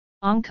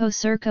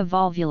Onchocerca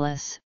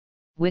volvulus,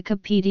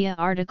 Wikipedia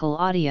article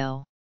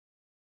audio.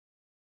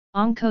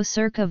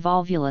 Onchocerca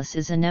volvulus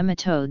is a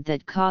nematode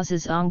that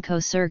causes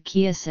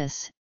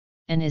onchocerciasis,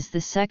 and is the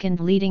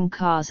second leading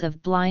cause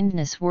of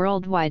blindness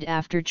worldwide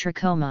after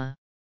trachoma.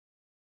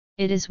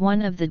 It is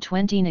one of the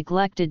 20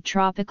 neglected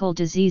tropical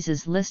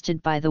diseases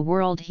listed by the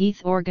World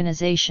Health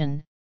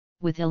Organization,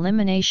 with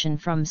elimination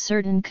from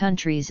certain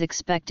countries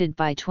expected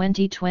by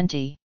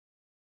 2020.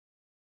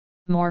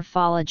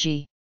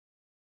 Morphology.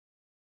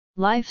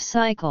 Life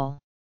cycle.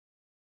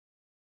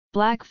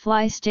 Black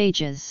fly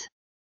stages.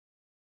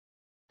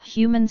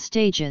 Human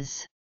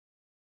stages.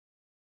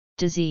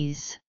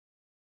 Disease.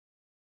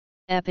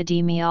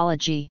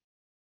 Epidemiology.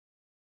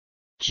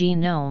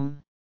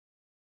 Genome.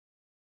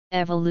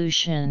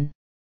 Evolution.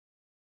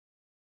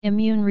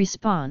 Immune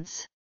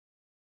response.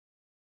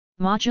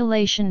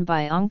 Modulation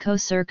by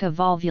Onchocerca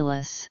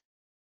volvulus.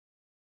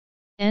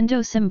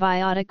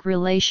 Endosymbiotic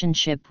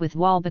relationship with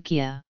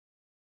Wolbachia.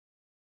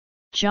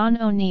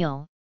 John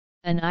O'Neill,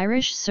 an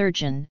Irish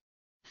surgeon,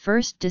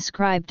 first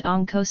described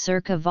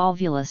Onchocerca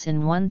volvulus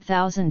in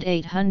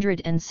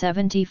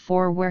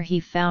 1874, where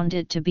he found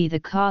it to be the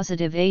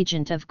causative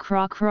agent of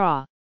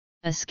craw,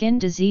 a skin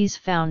disease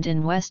found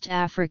in West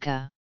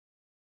Africa.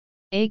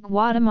 A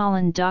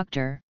Guatemalan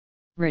doctor,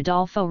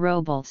 Rodolfo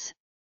Robles,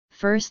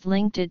 first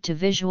linked it to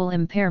visual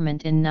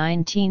impairment in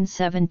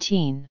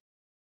 1917.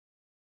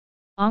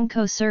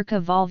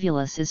 Onchocerca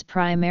volvulus is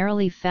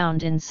primarily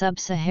found in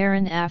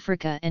sub-Saharan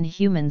Africa, and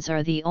humans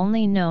are the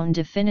only known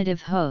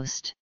definitive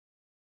host.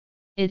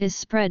 It is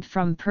spread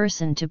from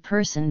person to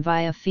person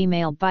via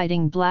female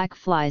biting black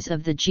flies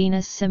of the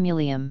genus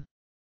Simulium.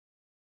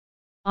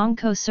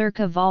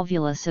 Onchocerca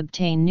volvulus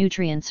obtain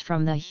nutrients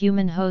from the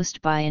human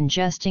host by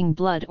ingesting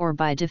blood or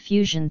by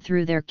diffusion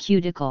through their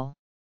cuticle.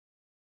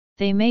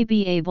 They may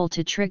be able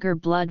to trigger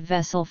blood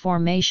vessel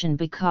formation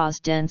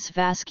because dense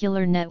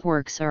vascular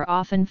networks are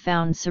often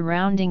found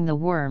surrounding the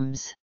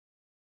worms.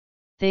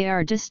 They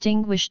are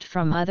distinguished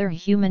from other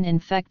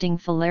human-infecting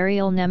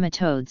filarial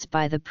nematodes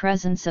by the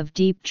presence of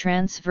deep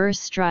transverse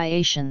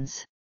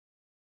striations.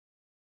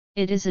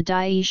 It is a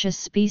dioecious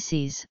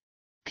species,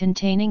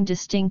 containing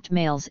distinct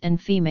males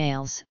and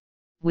females,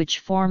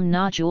 which form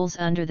nodules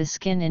under the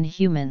skin in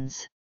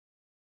humans.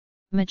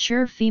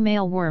 Mature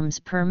female worms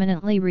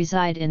permanently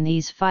reside in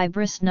these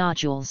fibrous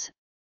nodules,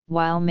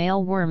 while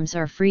male worms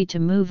are free to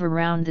move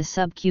around the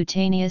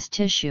subcutaneous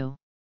tissue.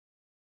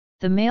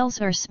 The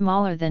males are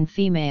smaller than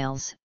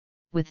females,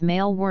 with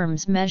male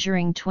worms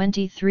measuring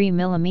 23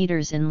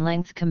 mm in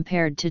length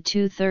compared to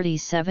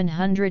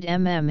 2,700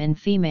 mm in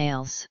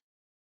females.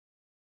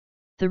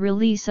 The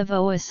release of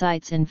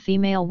oocytes in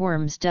female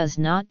worms does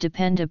not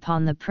depend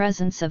upon the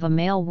presence of a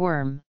male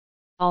worm,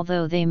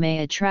 although they may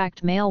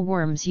attract male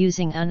worms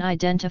using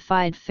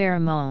unidentified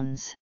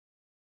pheromones.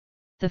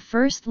 The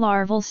first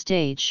larval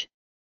stage,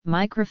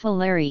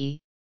 microfilariae,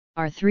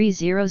 are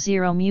 300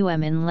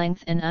 μm in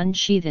length and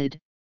unsheathed,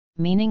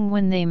 meaning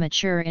when they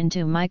mature into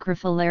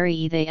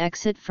microfilariae they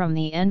exit from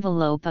the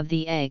envelope of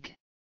the egg.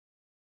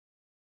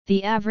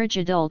 The average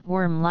adult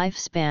worm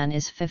lifespan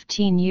is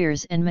 15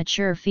 years, and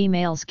mature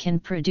females can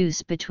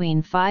produce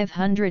between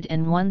 500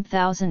 and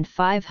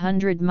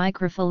 1,500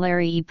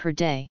 microfilariae per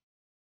day.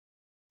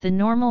 The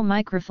normal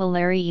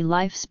microfilariae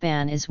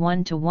lifespan is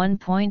 1 to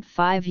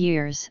 1.5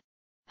 years,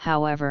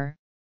 however,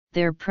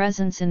 their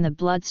presence in the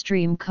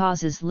bloodstream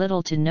causes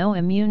little to no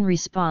immune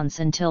response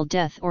until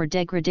death or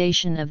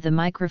degradation of the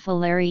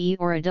microfilariae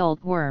or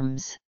adult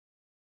worms.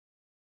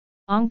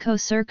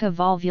 Onchocerca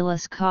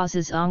volvulus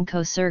causes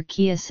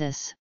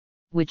onchocerciasis,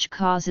 which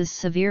causes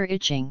severe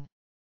itching.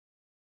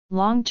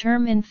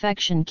 Long-term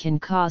infection can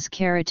cause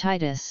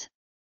keratitis,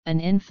 an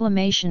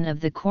inflammation of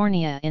the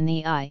cornea in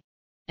the eye,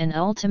 and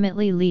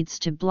ultimately leads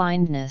to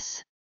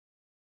blindness.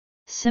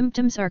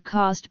 Symptoms are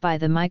caused by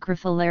the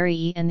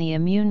microfilariae and the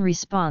immune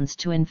response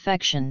to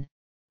infection,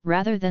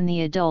 rather than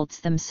the adults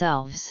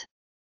themselves.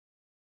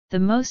 The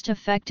most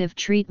effective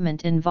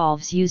treatment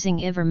involves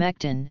using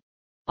ivermectin,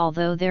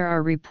 although there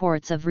are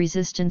reports of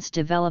resistance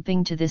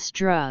developing to this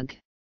drug.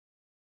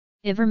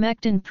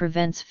 Ivermectin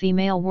prevents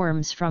female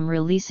worms from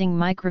releasing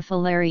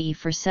microfilariae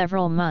for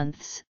several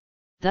months,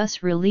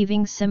 thus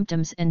relieving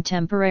symptoms and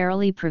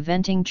temporarily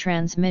preventing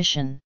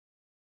transmission.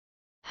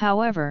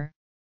 However,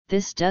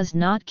 this does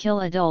not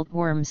kill adult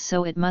worms,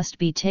 so it must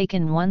be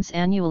taken once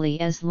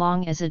annually as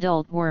long as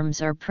adult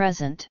worms are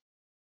present.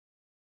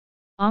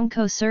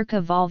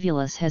 Onchocerca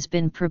volvulus has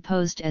been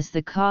proposed as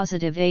the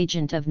causative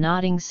agent of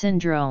nodding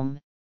syndrome,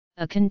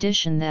 a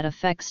condition that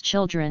affects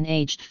children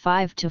aged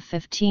 5 to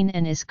 15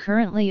 and is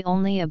currently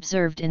only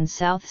observed in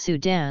South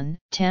Sudan,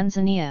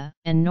 Tanzania,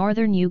 and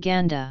northern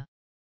Uganda.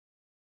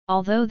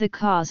 Although the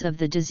cause of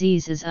the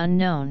disease is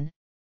unknown,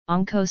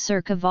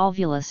 Onchocerca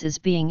volvulus is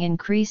being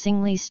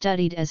increasingly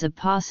studied as a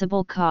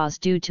possible cause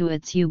due to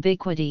its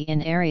ubiquity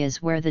in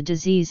areas where the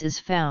disease is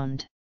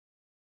found.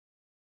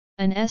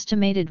 An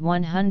estimated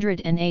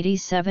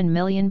 187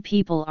 million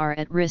people are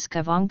at risk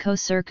of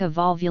Onchocerca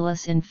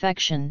volvulus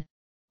infection,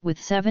 with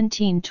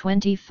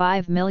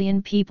 17.25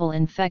 million people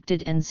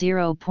infected and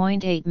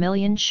 0.8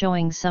 million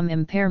showing some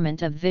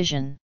impairment of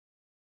vision.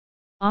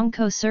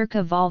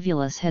 Onchocerca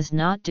volvulus has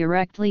not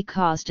directly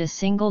caused a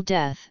single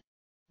death,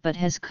 but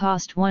has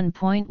cost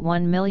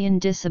 1.1 million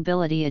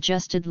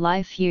disability-adjusted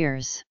life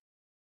years.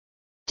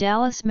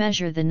 DALAS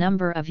measure the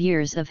number of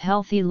years of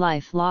healthy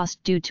life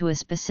lost due to a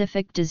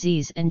specific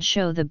disease and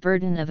show the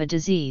burden of a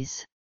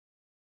disease.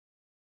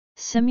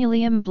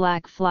 Simulium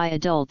black fly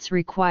adults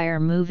require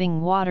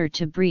moving water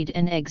to breed,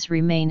 and eggs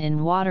remain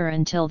in water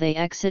until they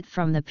exit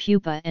from the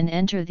pupa and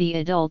enter the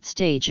adult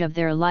stage of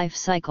their life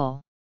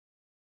cycle.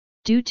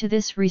 Due to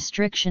this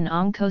restriction,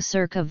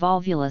 Onchocerca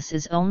volvulus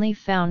is only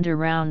found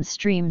around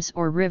streams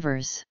or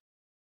rivers.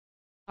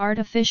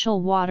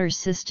 Artificial water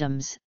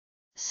systems,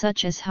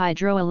 such as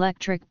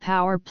hydroelectric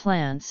power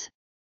plants,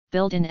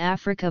 built in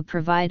Africa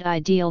provide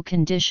ideal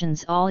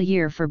conditions all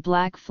year for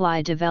black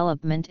fly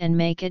development and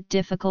make it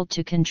difficult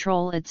to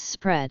control its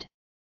spread.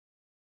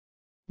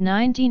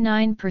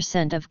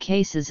 99% of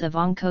cases of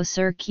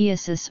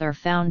onchocerciasis are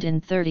found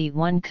in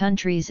 31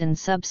 countries in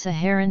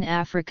sub-Saharan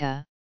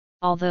Africa,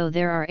 although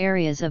there are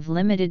areas of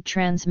limited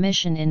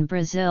transmission in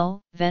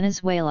Brazil,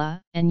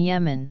 Venezuela, and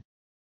Yemen.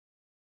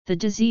 The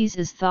disease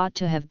is thought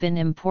to have been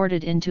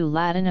imported into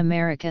Latin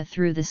America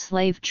through the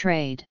slave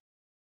trade.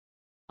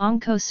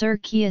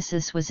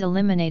 Onchocerciasis was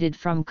eliminated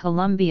from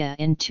Colombia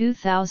in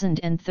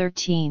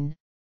 2013,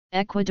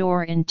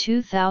 Ecuador in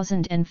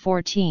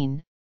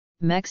 2014,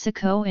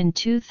 Mexico in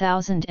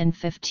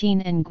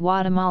 2015 and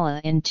Guatemala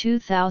in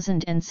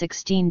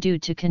 2016 due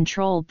to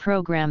control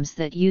programs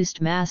that used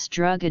mass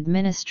drug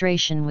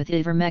administration with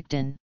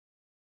ivermectin.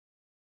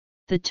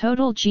 The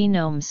total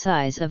genome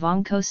size of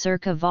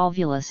Onchocerca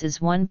volvulus is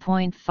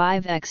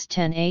 1.5 x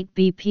 10^8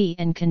 bp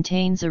and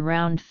contains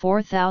around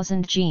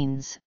 4,000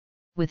 genes,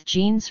 with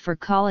genes for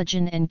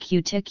collagen and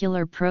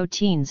cuticular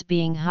proteins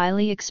being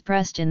highly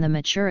expressed in the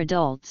mature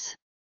adults.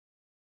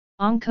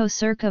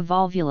 Onchocerca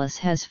volvulus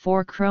has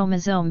 4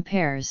 chromosome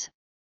pairs,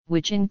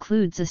 which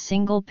includes a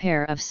single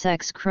pair of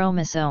sex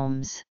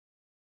chromosomes.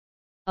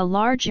 A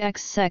large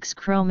X sex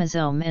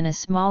chromosome and a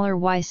smaller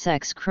Y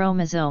sex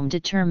chromosome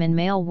determine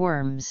male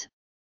worms,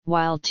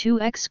 while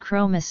 2 X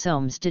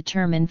chromosomes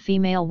determine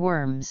female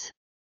worms.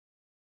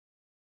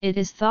 It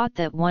is thought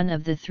that one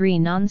of the 3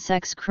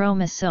 non-sex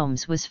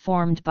chromosomes was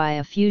formed by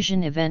a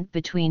fusion event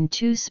between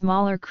 2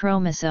 smaller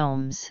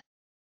chromosomes.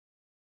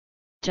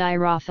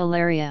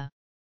 Dirophilaria.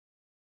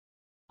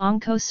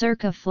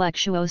 Onchocerca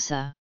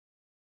flexuosa.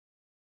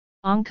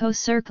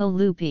 Onchocerca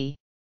lupi.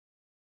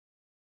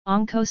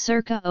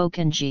 Onchocerca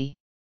okanji.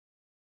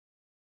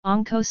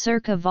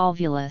 Onchocerca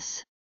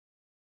volvulus.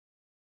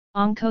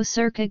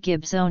 Onchocerca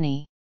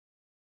gibsoni.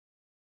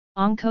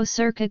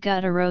 Onchocerca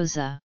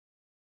gutturosa.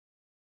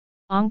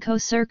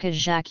 Onchocerca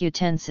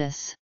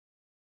jacutensis.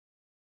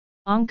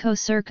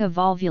 Onchocerca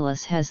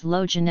volvulus has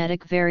low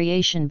genetic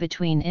variation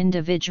between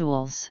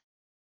individuals.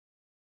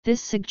 This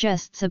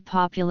suggests a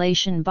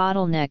population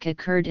bottleneck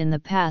occurred in the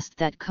past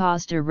that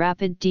caused a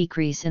rapid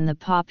decrease in the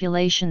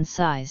population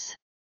size.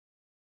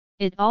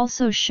 It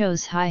also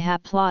shows high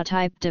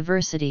haplotype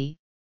diversity,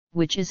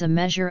 which is a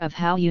measure of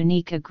how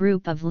unique a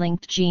group of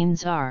linked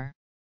genes are.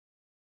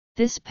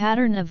 This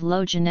pattern of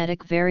low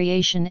genetic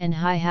variation and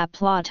high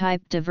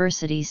haplotype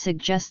diversity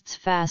suggests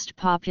fast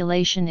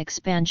population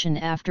expansion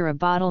after a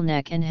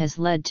bottleneck and has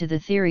led to the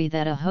theory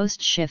that a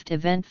host shift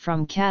event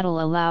from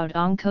cattle allowed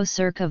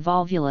Onchocerca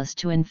volvulus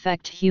to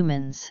infect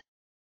humans.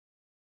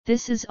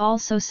 This is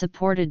also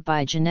supported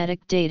by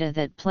genetic data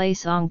that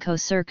place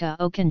Onchocerca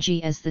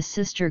okanji as the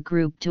sister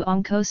group to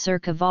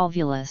Onchocerca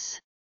volvulus.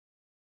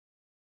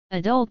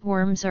 Adult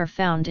worms are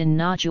found in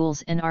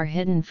nodules and are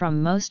hidden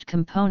from most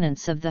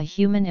components of the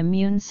human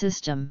immune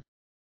system.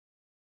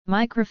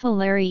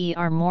 Microfilariae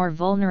are more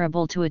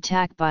vulnerable to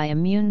attack by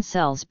immune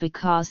cells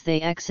because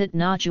they exit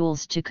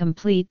nodules to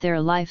complete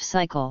their life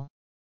cycle.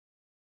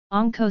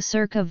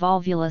 Onchocerca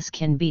volvulus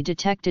can be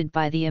detected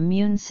by the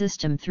immune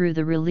system through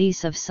the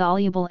release of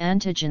soluble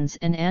antigens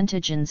and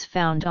antigens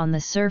found on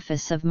the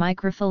surface of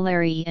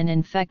microfilariae and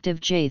infective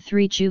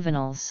J3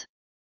 juveniles.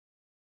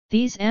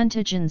 These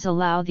antigens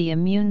allow the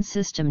immune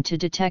system to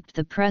detect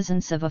the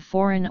presence of a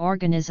foreign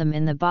organism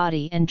in the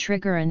body and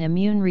trigger an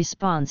immune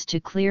response to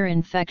clear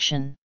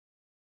infection.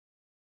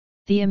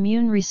 The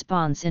immune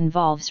response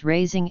involves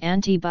raising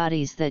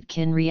antibodies that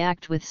can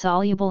react with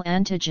soluble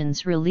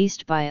antigens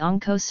released by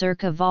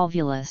Onchocerca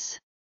volvulus.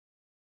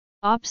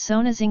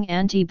 Opsonizing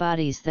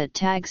antibodies that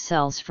tag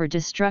cells for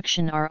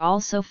destruction are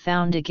also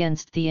found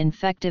against the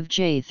infective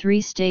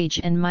J3 stage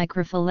and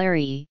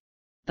microfilariae,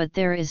 but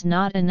there is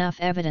not enough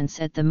evidence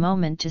at the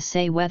moment to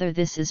say whether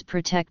this is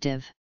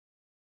protective.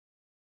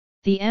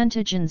 The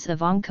antigens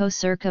of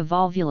Onchocerca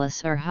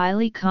volvulus are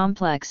highly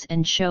complex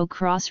and show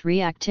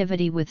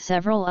cross-reactivity with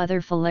several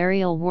other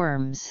filarial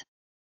worms.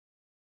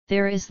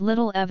 There is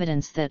little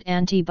evidence that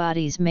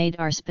antibodies made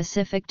are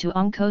specific to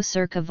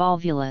Onchocerca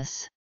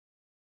volvulus.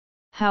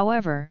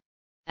 However,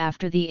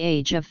 after the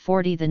age of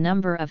 40 the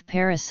number of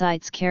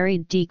parasites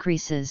carried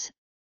decreases,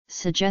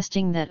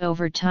 suggesting that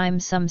over time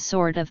some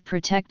sort of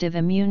protective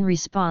immune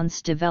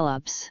response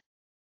develops.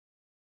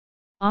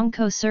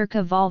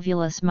 Onchocerca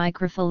volvulus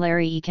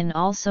microfilariae can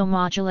also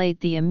modulate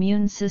the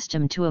immune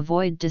system to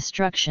avoid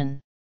destruction.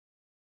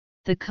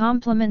 The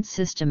complement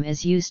system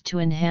is used to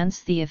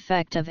enhance the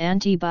effect of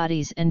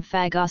antibodies and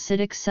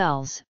phagocytic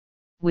cells,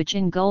 which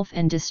engulf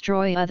and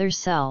destroy other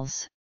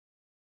cells.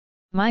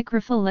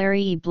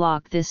 Microfilariae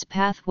block this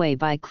pathway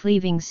by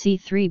cleaving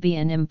C3b,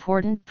 an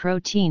important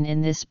protein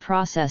in this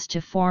process,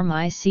 to form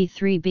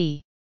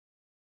IC3b.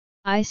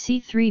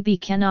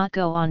 IC3b cannot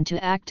go on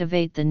to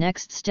activate the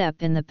next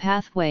step in the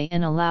pathway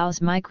and allows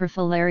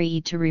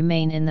microfilariae to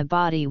remain in the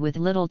body with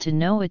little to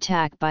no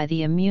attack by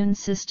the immune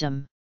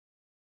system.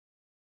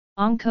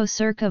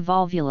 Onchocerca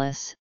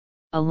volvulus,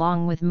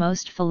 along with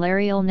most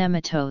filarial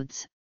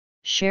nematodes,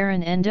 share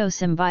an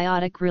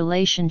endosymbiotic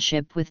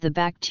relationship with the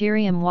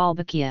bacterium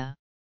Wolbachia.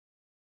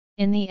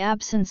 In the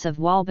absence of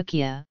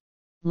Wolbachia,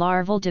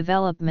 larval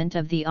development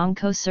of the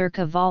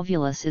Onchocerca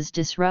volvulus is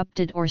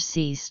disrupted or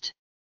ceased.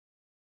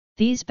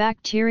 These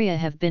bacteria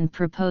have been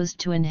proposed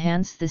to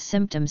enhance the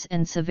symptoms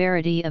and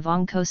severity of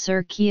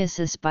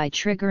onchocerciasis by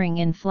triggering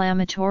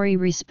inflammatory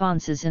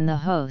responses in the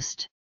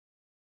host.